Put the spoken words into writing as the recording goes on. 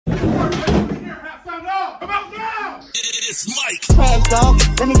Trash dog,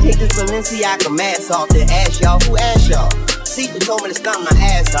 let me take this Balenciaga mask off the ass y'all. Who asked y'all? Cita told me to stunt my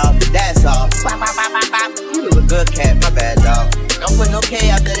ass off, that's all. Bop-bop-bop-bop-bop. You was a good cat, my bad dog. Don't put no K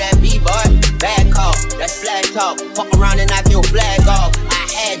after that B, boy. Bad call, that's flag talk. Fuck around and knock your flag off. I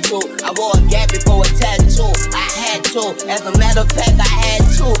had to, I wore a gap before a tattoo. I had to, as a matter of fact, I had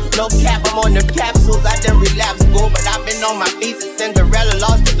to. No cap, I'm on the capsules, I done relapsed, boo. But I've been on my feet since Cinderella,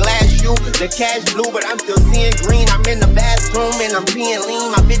 lost the glass shoe. The cash blue, but I'm still seeing green. I'm in the bathroom and I'm peeing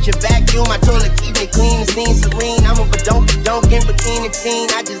lean. My bitch a vacuum, I told her keep me clean. The scene serene, I'm a badonkadonk in bikini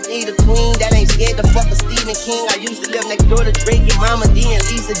fiend. I just need a queen that ain't scared to fuck a Stephen King. I used to live next door to Drake and Momma Dee and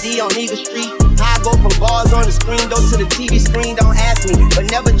Lisa D on Eagle Street. I go from bars on the screen, though to the TV screen, don't ask me. But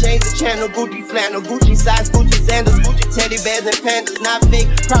never change the channel, Gucci flannel, Gucci socks, Gucci sandals, Gucci teddy bears and pandas. Not fake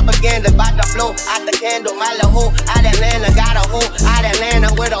propaganda, bout to blow out the candle. My little hoe out Atlanta, got a hoe out Atlanta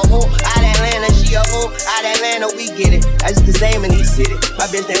with a hoe out Atlanta. She a hoe out Atlanta, we get it. That's the same in these cities. My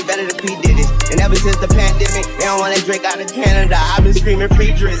bitch ain't better than P. Diddy. And ever since the pandemic, they don't wanna Drake out of Canada. I've been screaming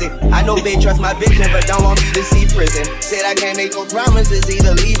free Drizzy. I know they trust my vision, but don't want me to see prison. Said I can't make no promises,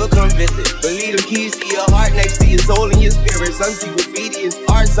 either leave or come visit. Believe the keys to your heart next to your soul and your spirit. Some see graffiti as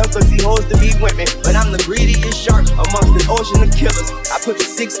art, some can see hoes to be women. But I'm the greediest shark amongst an ocean of killers. I put you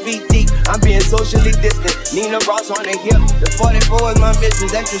 6 feet deep, I'm being socially distant. Nina Ross on the hip, the 44 is my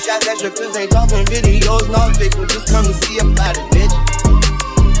mistress. Extra shots, extra clips, ain't talking videos, no fiction. Just come to see about it, bitch.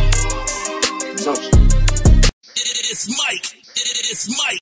 So, it's Mike.